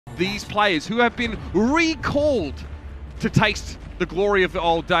these players who have been recalled to taste the glory of the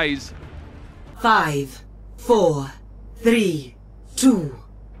old days. 5, 4, 3, 2,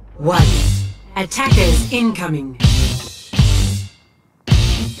 1. Attackers incoming.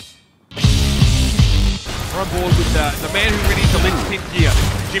 We're on board with the man who really needs to lift 10th gear.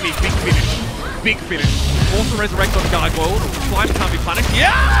 Jimmy, big finish. Big finish. Also resurrect on Gargoyle. Slime can't be punished.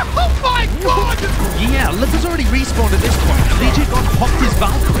 Yeah! Oh my god! Yeah, Liver's already respawned at this point. DJ got popped his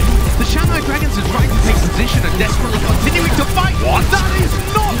Valkyrie. The Shanghai Dragons are trying to take position and desperately continuing to fight. What? That is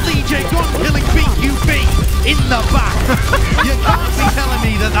not DJ Gon killing BQB in the back. You can't be telling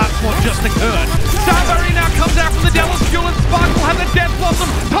me that that's what just occurred. Starbury now comes out from the Devil's Fuel and Sparkle has a Death Blossom.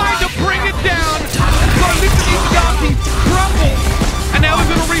 Time to bring it down. So literally Darky crumbles. And now we've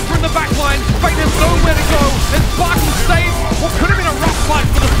got a Reaper in the back line. Fate has nowhere to go. And Sparkle saves what could have been a rough fight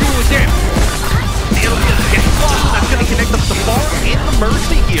for the Fuel again. It'll be a Death Blossom that's going to connect the Farm and the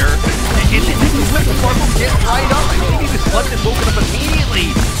Mercy here. And this is where the Sparkle gets right up. I think he was left and woken up immediately.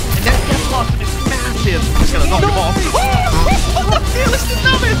 And that Death Blossom is massive. He's going to knock him off. Oh, fearless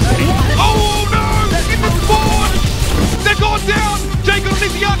numbers! Oh no! In the spawn! They're gone down! Jacob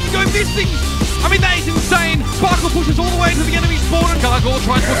and the Ark go missing! I mean, that is insane! Sparkle pushes all the way to the enemy spawn and Gargoyle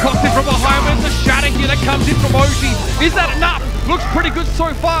tries to accost him from behind, but it's a shatter here that comes in from OG. Is that enough? Looks pretty good so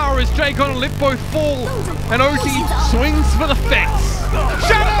far as Jacob and Lip both fall, and OG swings for the fence.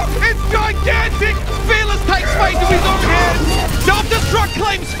 Shatter! It's gigantic! Fearless takes fate into his own hands! Self-destruct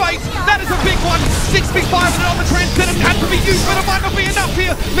claims fate! That is a big one! 65 and on the transcendent had to be used, but it might not be enough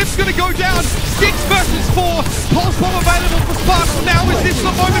here! Lip's gonna go down! 6 versus 4! Pulse bomb available for Sparkle now! Is this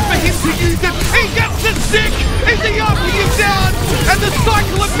the moment for him to use it? He gets the stick! Is the Arky is down! And the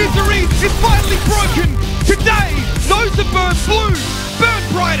cycle of misery is finally broken! Today, those that burn blue, burn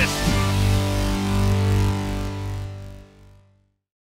brightest!